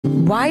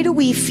Why do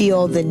we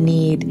feel the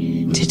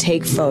need to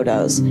take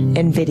photos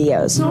and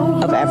videos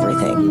of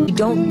everything? You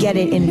don't get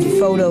it in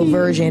photo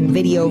version,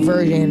 video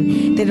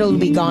version, then it'll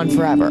be gone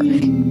forever.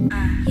 Yo,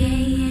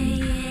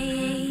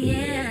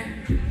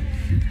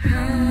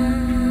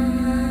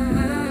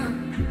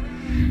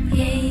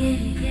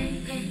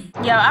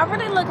 I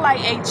really look like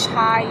a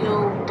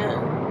child.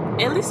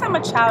 At least I'm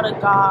a child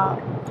of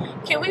God.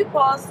 Can we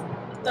pause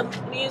the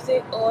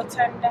music or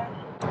turn it down?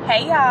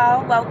 Hey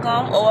y'all,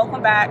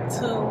 welcome back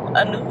to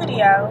a new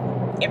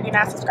video. If you're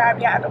not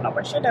subscribed yet, I don't know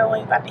what you're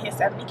doing. You're about to hit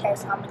 70K,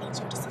 so I'm gonna need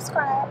you to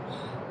subscribe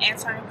and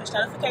turn your push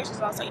notifications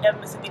on so you never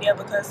miss a video,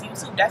 because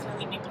YouTube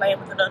definitely be playing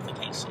with the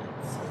notifications.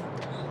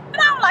 And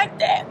I don't like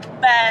that.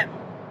 But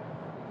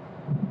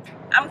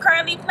I'm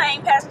currently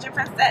playing Passenger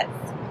Princess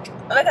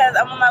because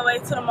I'm on my way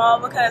to the mall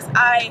because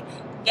I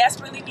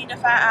desperately need to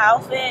find an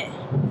outfit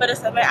for this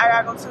event I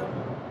gotta go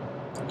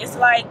to. It's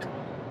like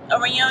a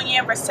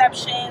reunion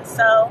reception,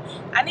 so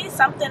I need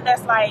something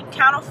that's like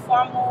kind of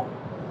formal,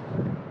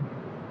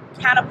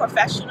 kind of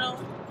professional,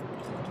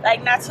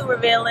 like not too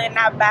revealing,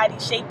 not body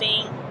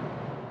shaping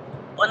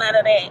or none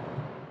of that.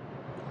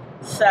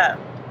 So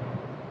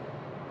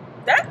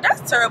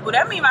that's terrible.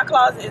 That means my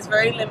closet is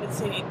very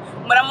limited,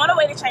 but I'm on the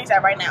way to change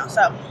that right now.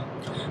 So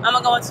I'm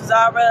gonna go into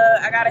Zara.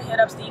 I gotta hit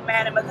up Steve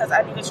Madden because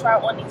I need to try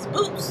on these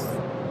boots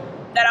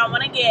that I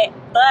want to get,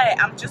 but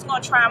I'm just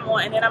gonna try them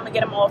on and then I'm gonna get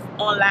them off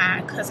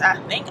online because I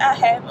think I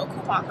have a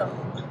coupon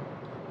code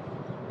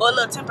or a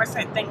little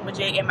 10% thing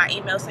legit in my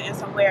email sitting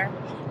somewhere.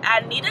 I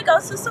need to go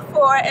to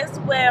Sephora as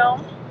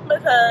well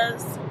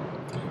because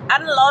I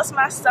done lost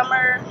my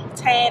summer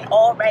tan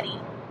already,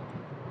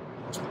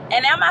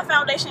 and now my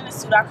foundation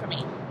is too dark for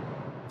me,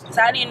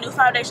 so I need a new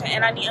foundation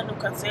and I need a new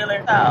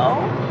concealer.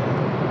 So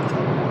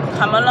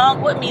come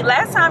along with me.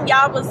 Last time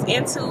y'all was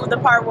into the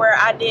part where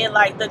I did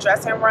like the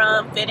dressing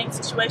room fitting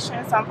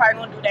situation, so I'm probably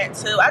gonna do that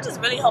too. I just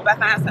really hope I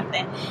find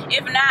something.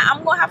 If not,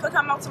 I'm gonna have to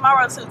come out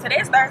tomorrow too.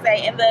 Today's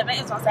Thursday and the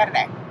event is on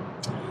Saturday.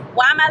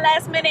 Why my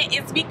last minute?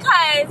 It's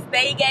because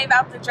they gave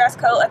out the dress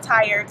code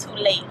attire too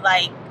late.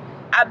 Like,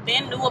 I've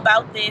been knew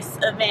about this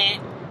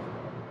event.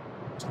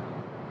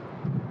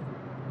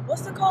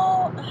 What's it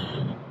called?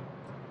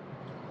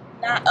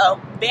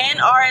 Ben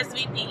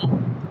RSVP.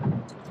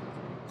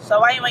 So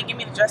why you ain't give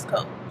me the dress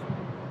code?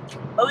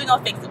 But we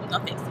gonna fix it.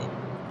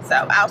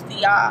 So I'll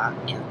see y'all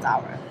in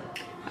Zara.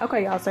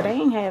 Okay, y'all, so they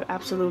ain't have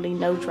absolutely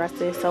no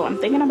dresses, so I'm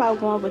thinking about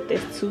going with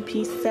this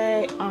two-piece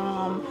set.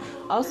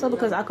 Also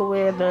because I could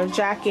wear the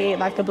jacket,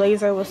 like the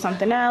blazer, with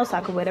something else. I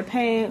could wear the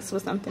pants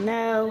with something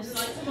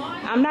else.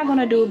 I'm not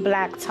gonna do a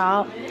black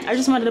top. I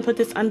just wanted to put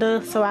this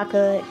under so I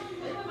could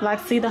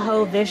like see the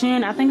whole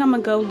vision. I think I'm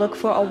gonna go look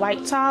for a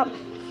white top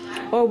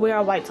or wear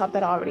a white top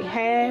that I already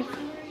have.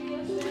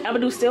 I'm gonna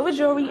do silver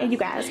jewelry, and you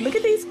guys, look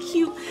at these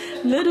cute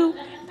little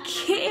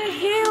kitten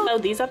heels. So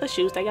these are the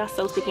shoes. They are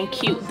so freaking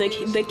cute.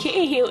 The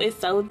kitten heel is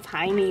so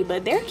tiny,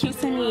 but they're cute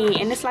to me,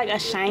 and it's like a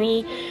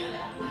shiny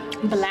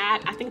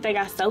black. I think they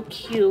got so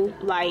cute.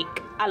 Like,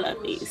 I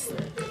love these.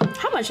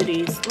 How much are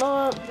these?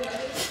 Look,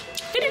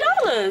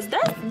 $50.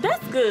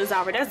 That's good,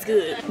 Zara. That's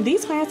good.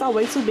 These pants are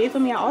way too big for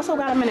me. I also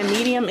got them in a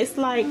medium. It's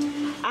like,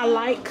 I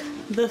like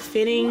the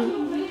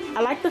fitting.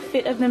 I like the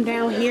fit of them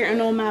down here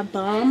and on my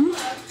bum,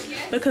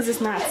 because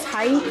it's not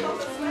tight.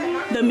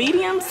 The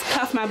mediums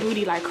cuff my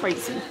booty like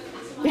crazy.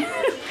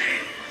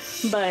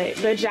 But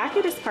the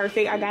jacket is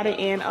perfect. I got it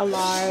in a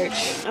large.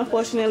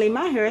 Unfortunately,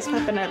 my hair is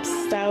puffing up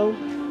so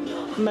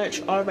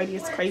much already.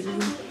 It's crazy.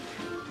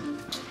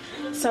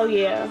 So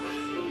yeah,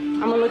 I'm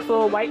gonna look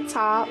for a white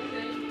top,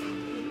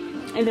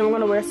 and then we're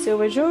gonna wear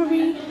silver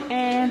jewelry,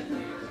 and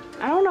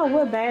I don't know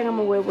what bag I'm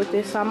gonna wear with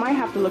this, so I might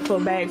have to look for a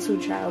bag too,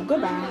 child.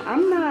 Goodbye.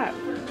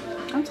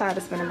 I'm tired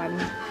of spending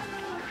money.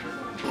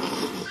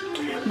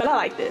 But I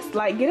like this.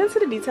 Like, get into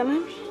the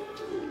detailing.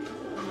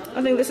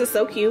 I think this is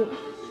so cute.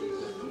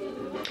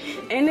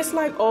 And it's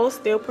like all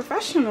still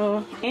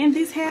professional. And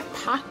these have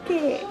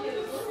pockets.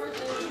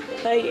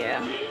 But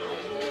yeah,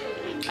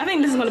 I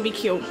think this is gonna be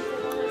cute.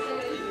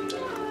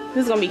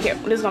 This is gonna be cute.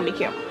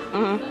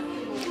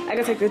 I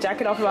can take the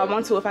jacket off if I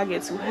want to, if I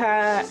get too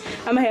hot.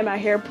 I'm gonna have my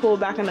hair pulled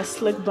back in a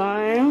slick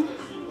bun.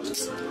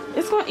 It's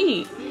gonna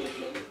eat.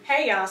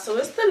 Hey y'all, so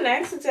it's the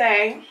next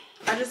day.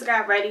 I just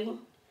got ready.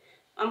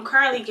 I'm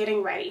currently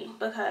getting ready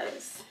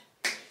because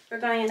we're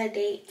going on a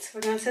date.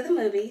 We're going to the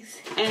movies.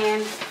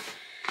 And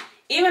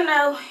even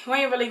though we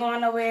ain't really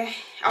going nowhere,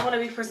 I want to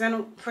be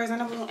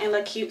presentable and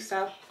look cute.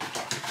 So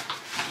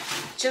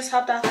just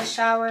hopped out the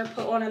shower,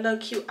 put on a little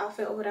cute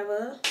outfit or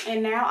whatever.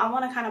 And now I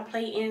want to kind of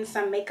play in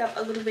some makeup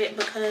a little bit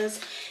because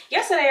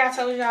yesterday I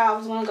told y'all I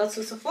was going to go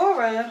to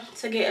Sephora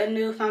to get a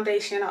new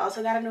foundation. I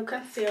also got a new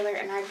concealer,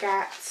 and I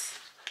got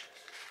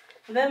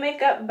the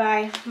makeup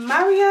by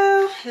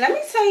Mario. Let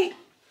me take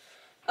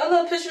a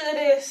little picture of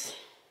this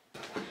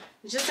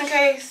just in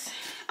case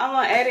I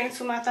want to add it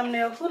into my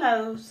thumbnail. Who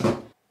knows?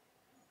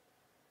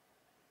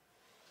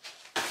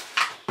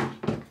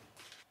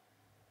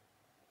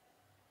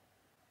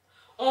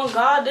 On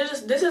God,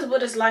 this is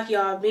what it's like,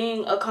 y'all,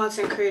 being a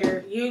content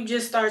creator. You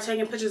just start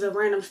taking pictures of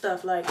random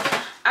stuff. Like,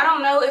 I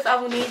don't know if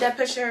I will need that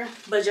picture,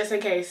 but just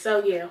in case.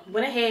 So yeah,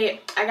 went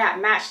ahead. I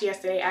got matched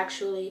yesterday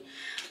actually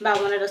by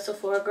one of the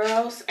Sephora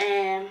girls,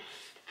 and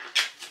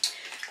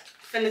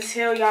finna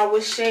tell y'all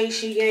what shade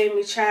she gave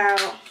me,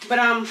 child. But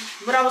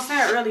what I was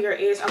saying earlier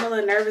is I'm a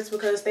little nervous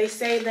because they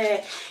say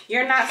that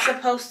you're not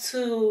supposed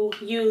to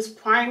use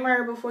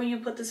primer before you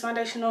put this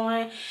foundation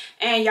on,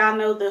 and y'all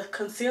know the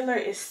concealer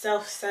is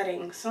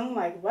self-setting. So I'm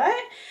like,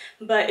 what?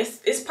 But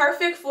it's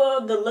perfect for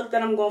the look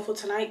that I'm going for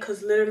tonight,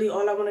 because literally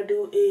all I want to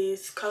do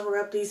is cover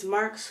up these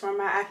marks from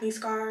my acne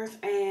scars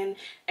and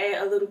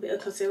add a little bit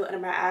of concealer under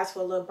my eyes for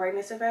a little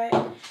brightness effect.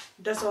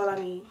 That's all I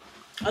need.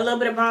 A little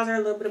bit of bronzer,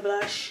 a little bit of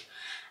blush.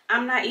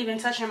 I'm not even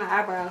touching my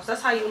eyebrows.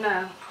 That's how you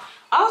know.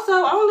 Also,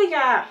 I only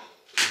got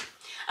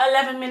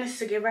 11 minutes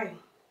to get ready.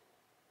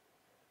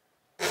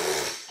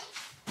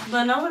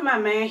 But knowing my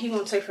man, he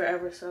gonna take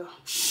forever, so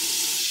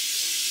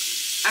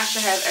I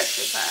should have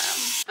extra time.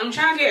 I'm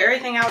trying to get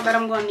everything out that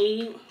I'm gonna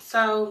need.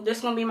 So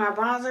this gonna be my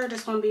bronzer.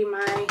 This gonna be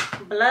my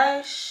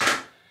blush.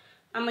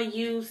 I'm gonna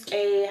use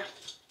a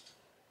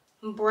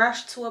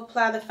brush to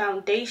apply the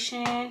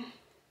foundation.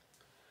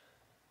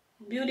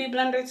 Beauty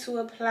blender to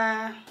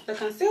apply the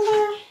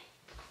concealer.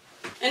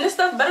 And this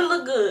stuff better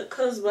look good,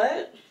 cause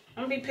what?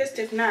 I'm gonna be pissed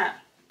if not.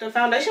 The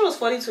foundation was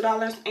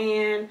 $42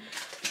 and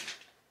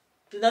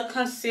the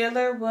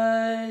concealer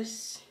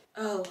was,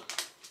 oh,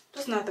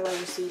 that's not the right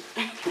receipt.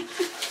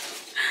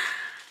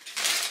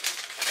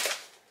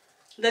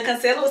 The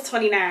concealer was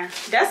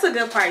 $29. That's a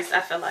good price, I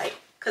feel like,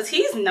 cause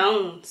he's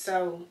known.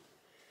 So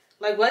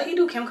like, what he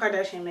do Kim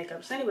Kardashian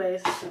makeup. So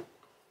anyways,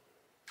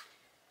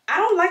 I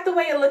don't like the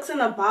way it looks in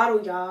the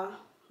bottle, y'all.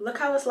 Look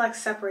how it's like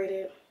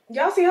separated.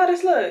 Y'all see how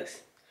this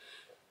looks?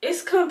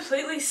 It's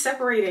completely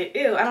separated.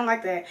 Ew, I don't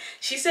like that.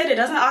 She said it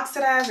doesn't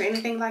oxidize or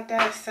anything like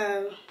that,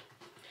 so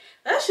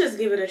let's just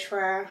give it a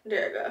try.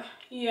 There we go.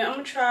 Yeah, I'm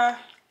gonna try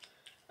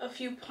a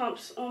few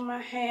pumps on my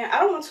hand. I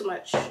don't want too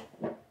much,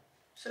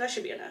 so that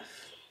should be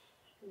enough.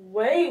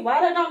 Wait, why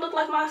that don't look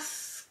like my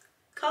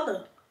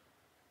color?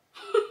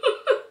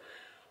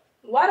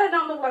 Why that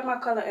don't look like my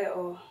color at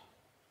all?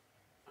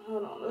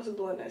 Hold on, let's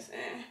blend this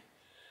in.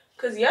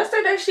 Cause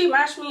yesterday she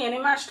matched me and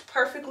it matched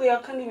perfectly. I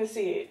couldn't even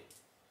see it.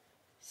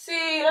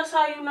 See, that's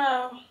how you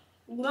know.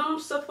 Them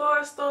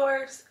Sephora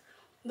stores,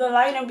 the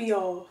lighting be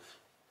off.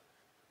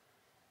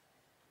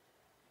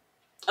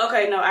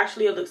 Okay, no,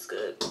 actually it looks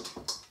good.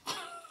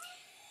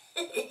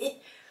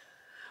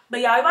 But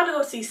y'all, I'm about to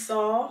go see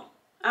Saw.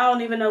 I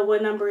don't even know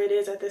what number it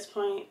is at this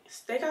point.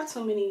 They got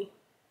too many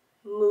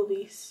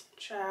movies,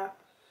 child.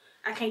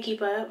 I can't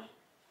keep up.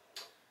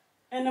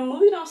 And the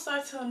movie don't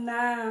start till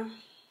 9.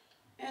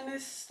 And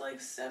it's like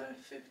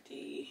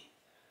 7:50.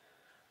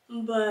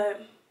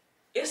 But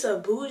it's a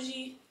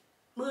bougie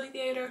movie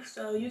theater,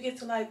 so you get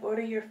to like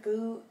order your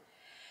food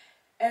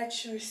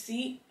at your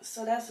seat,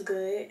 so that's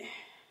good.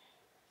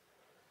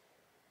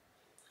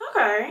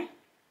 Okay.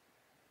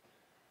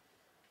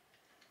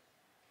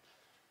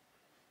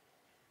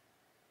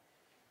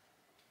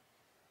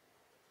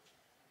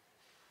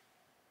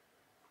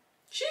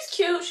 She's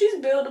cute,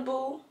 she's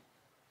buildable.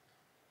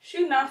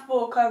 She's not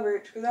full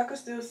coverage because I can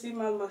still see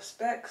my little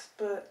specs,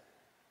 but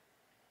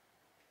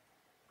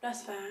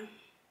that's fine.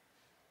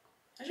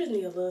 I just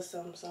need a little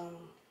something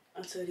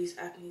until these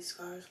acne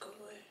scars go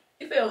away.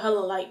 You feel hella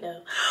light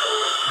though.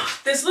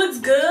 This looks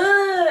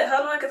good.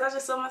 Hold on, because I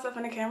just saw myself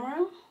in the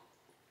camera.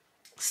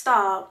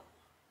 Stop.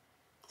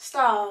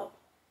 Stop.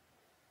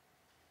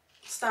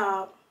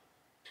 Stop.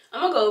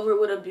 I'm gonna go over it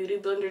with a beauty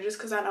blender just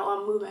because I know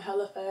I'm moving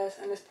hella fast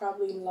and it's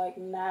probably like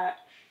not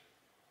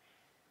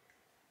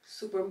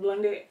super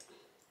blended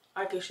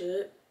like it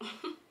should.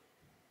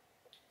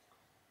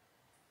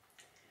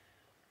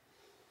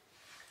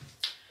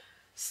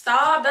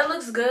 Stop, that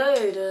looks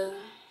good.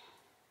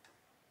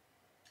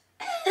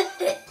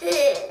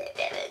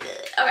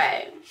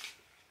 Okay.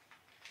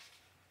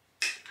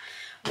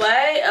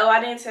 What? Oh, I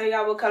didn't tell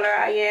y'all what color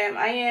I am.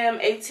 I am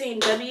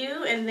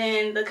 18W, and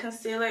then the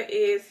concealer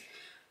is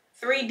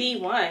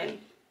 3D1.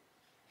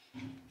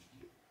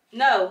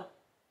 No,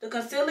 the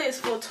concealer is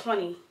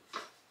 420.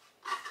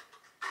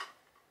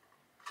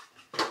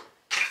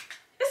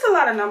 It's a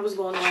lot of numbers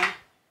going on,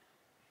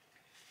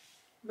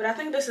 but I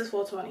think this is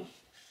 420.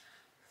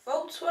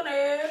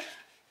 420.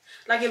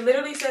 Like, it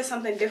literally says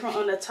something different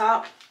on the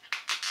top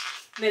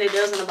than it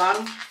does on the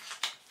bottom,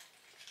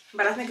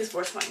 but I think it's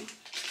 420.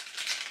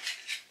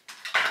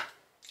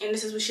 And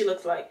this is what she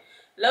looks like.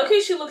 Low-key,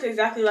 she looks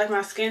exactly like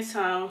my skin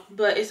tone,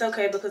 but it's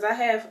okay because I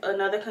have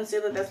another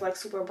concealer that's like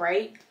super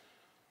bright.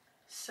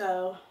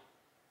 So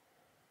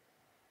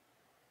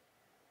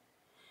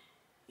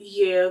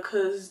yeah,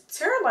 because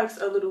Tara likes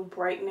a little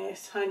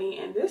brightness, honey,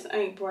 and this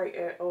ain't bright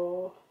at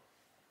all.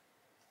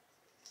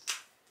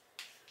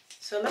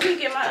 So let me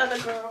get my other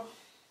girl.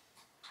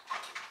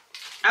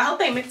 I hope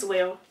they mix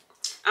well.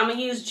 I'm gonna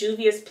use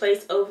Juvia's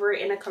Place Over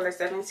in the color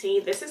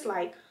 17. This is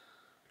like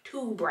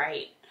too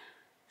bright,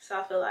 so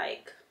I feel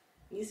like,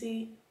 you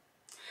see,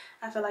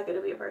 I feel like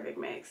it'll be a perfect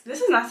mix.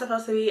 This is not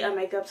supposed to be a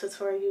makeup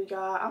tutorial,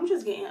 y'all. I'm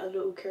just getting a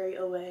little carried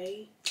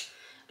away.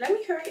 Let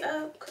me hurry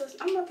up because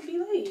I'm about to be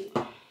late.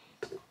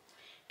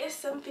 It's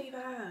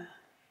 7:55.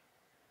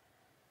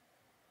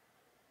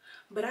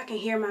 But I can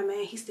hear my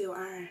man. He's still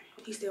ironing.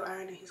 He's still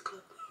ironing his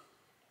clothes.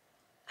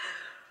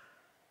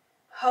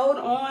 Hold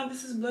on.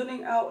 This is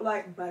blending out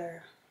like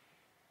butter.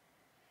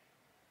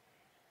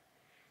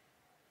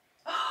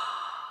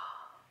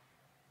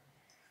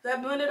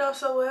 That blended out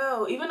so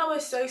well. Even though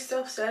it says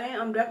self-setting,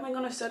 I'm definitely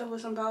going to set it with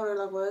some powder.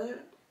 Like,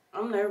 what?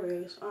 I'm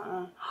nervous.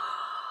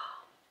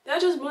 That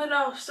just blended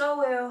out so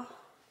well.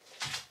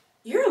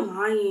 You're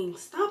lying.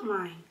 Stop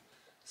lying.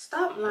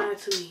 Stop lying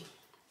to me.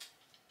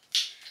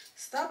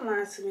 Stop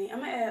lying to me. I'm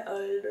going to add a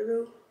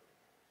little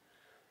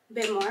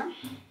bit more.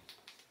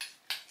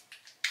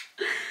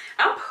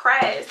 I'm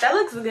pressed. That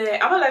looks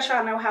good. I'm going to let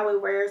y'all know how it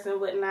wears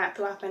and whatnot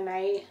throughout the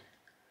night.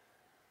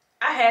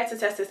 I had to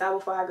test this out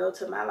before I go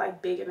to my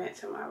like big event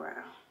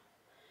tomorrow.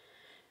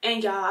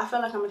 And y'all, I feel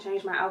like I'm gonna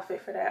change my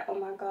outfit for that. Oh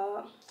my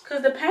god.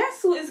 Cause the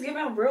pantsuit is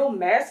giving real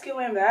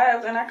masculine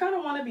vibes, and I kind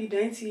of want to be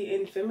dainty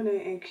and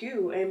feminine and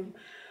cute and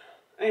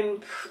I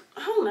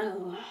don't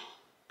know.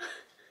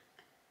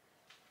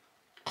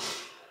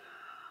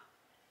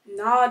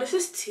 Nah, this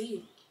is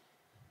tea.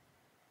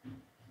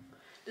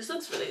 This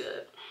looks really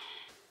good.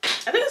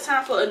 I think it's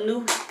time for a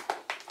new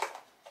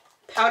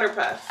powder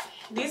puff.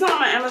 These are on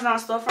my Amazon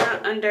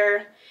storefront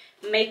under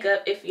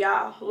makeup if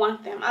y'all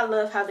want them. I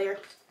love how they're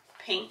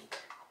pink.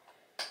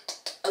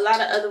 A lot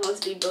of other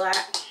ones be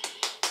black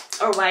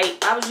or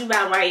white. Why would you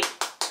buy white?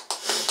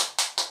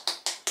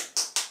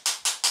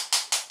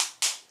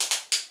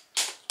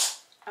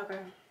 Okay.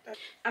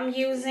 I'm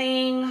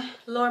using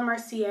Laura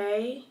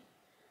Mercier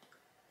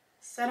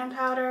setting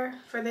powder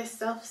for this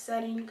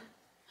self-setting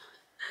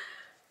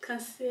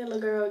concealer,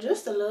 girl.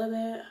 Just a little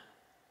bit.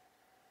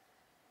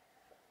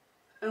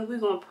 And we're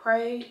gonna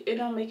pray it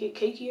don't make it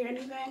cakey or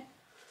anything.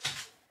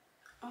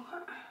 Okay.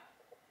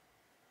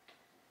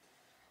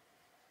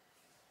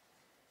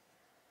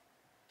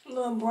 A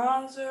little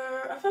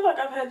bronzer. I feel like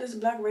I've had this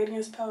Black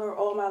Radiance powder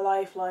all my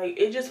life. Like,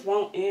 it just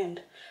won't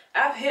end.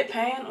 I've hit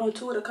pan on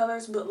 2 of the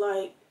colors, but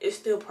like, it's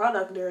still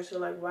product there. So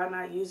like, why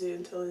not use it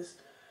until it's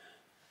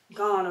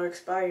gone or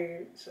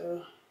expired?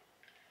 So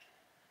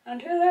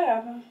until that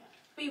happens,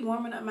 be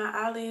warming up my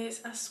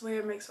eyelids. I swear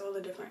it makes all the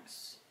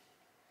difference.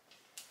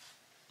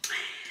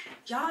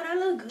 Y'all, that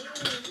look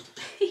good.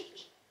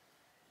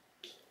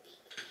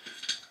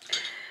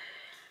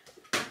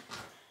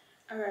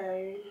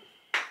 Alright.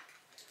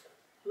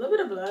 A little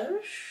bit of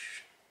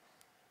blush.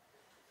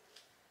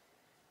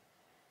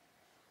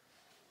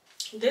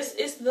 This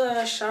is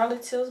the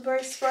Charlotte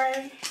Tilbury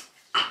spray.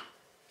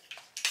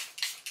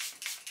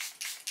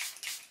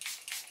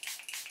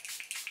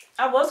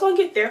 I was gonna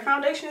get their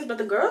foundations, but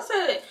the girl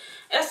said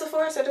at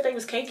Sephora said that they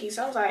was cakey,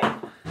 so I was like,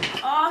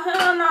 oh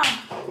hell no.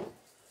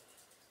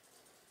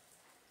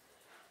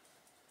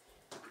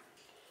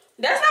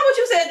 That's not what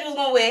you said you was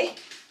gonna wear.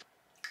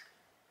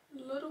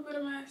 A little bit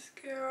of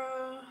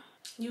mascara.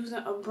 Using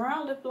a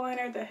brown lip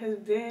liner that has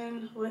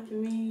been with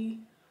me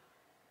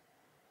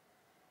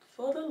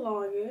for the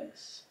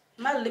longest.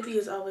 My lippy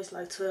is always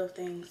like 12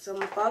 things. So I'm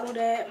gonna follow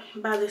that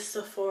by this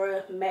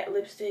Sephora matte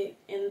lipstick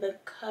in the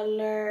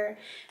color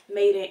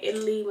Made in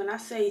Italy. When I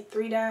say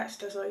 3 dots,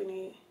 that's all you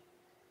need.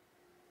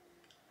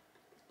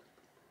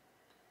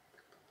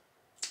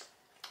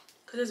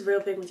 Cause it's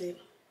real pigmented.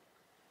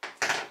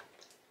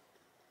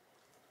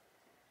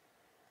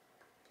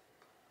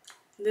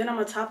 Then I'm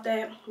gonna top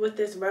that with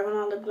this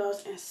Revlon lip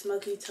gloss in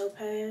Smoky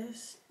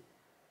Topaz.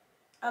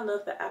 I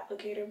love the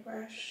applicator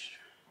brush.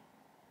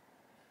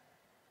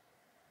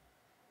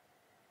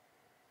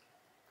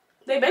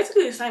 They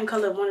basically the same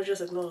color, one is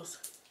just a gloss.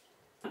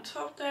 I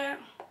top that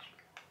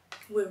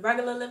with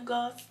regular lip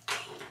gloss.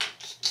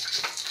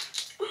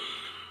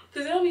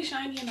 Cause it'll be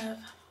shiny enough.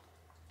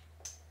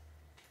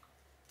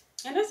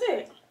 And that's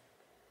it.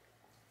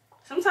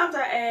 Sometimes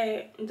I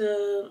add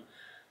the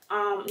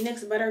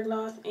NYX Butter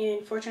Gloss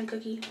in Fortune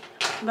Cookie,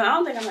 but I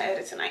don't think I'm gonna add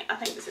it tonight. I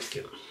think this is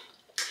cute.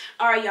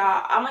 Alright,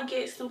 y'all, I'm gonna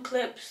get some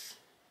clips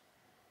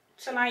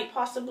tonight,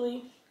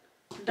 possibly.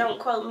 Don't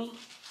quote me.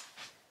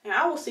 And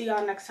I will see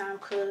y'all next time,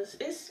 because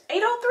it's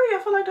 8:03.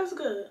 I feel like that's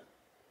good.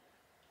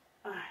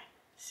 Alright,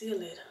 see you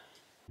later.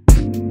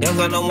 Never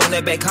got no one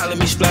that back calling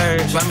me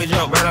splurge. Let me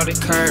jump right off the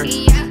curb.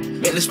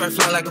 Make the spread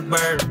fly like a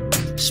bird.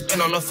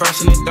 Spin on the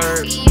first and the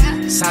third.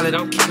 Solid,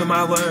 I'm keeping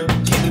my word.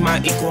 Can't be my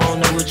equal, I don't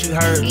know what you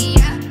heard.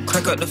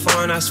 Crack up the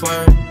phone, I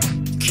swear.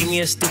 Keep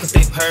me a stick of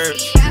thick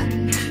purge.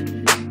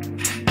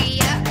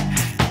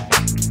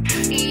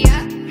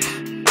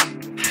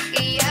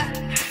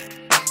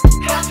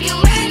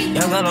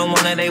 Y'all got on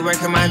one that they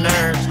working my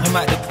nerves. I'm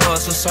about to pull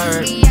some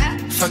serve.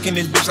 Fucking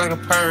this bitch like a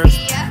perm.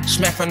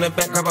 Smack from the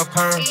back of a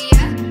perm.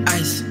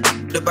 Ice,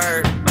 the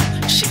bird.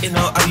 Shitting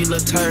on all you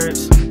little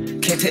turds.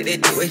 Can't take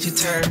that dick, wait your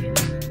turn.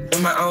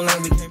 In my own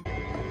language.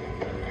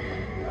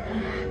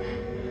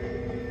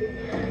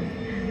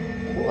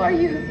 Who are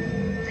you?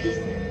 Please,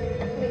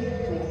 please,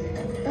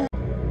 please.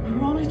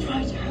 I'm only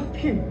trying to help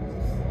him.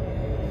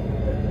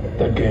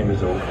 That game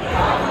is over.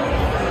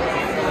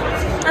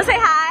 Let's say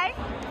hi.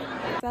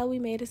 So we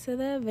made it to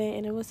the event,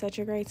 and it was such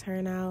a great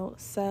turnout.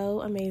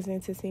 So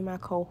amazing to see my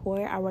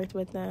cohort. I worked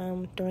with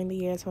them during the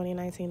year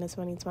 2019 to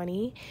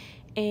 2020,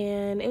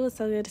 and it was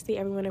so good to see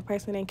everyone in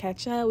person and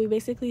catch up. We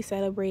basically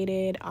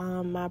celebrated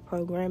my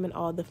program and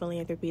all the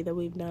philanthropy that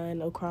we've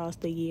done across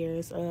the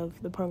years of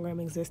the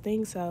program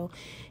existing. So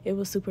it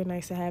was super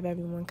nice to have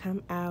everyone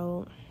come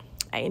out.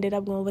 I ended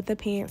up going with the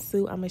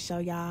pantsuit. I'm going to show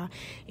y'all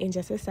in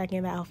just a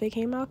second. The outfit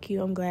came out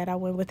cute. I'm glad I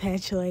went with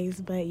that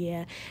choice. But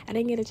yeah, I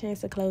didn't get a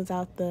chance to close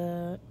out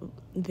the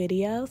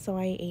video, so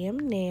I am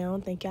now.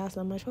 Thank y'all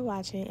so much for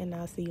watching, and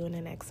I'll see you in the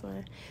next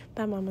one.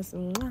 Bye, mamas.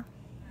 Mwah.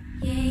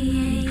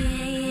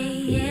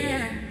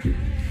 Yeah.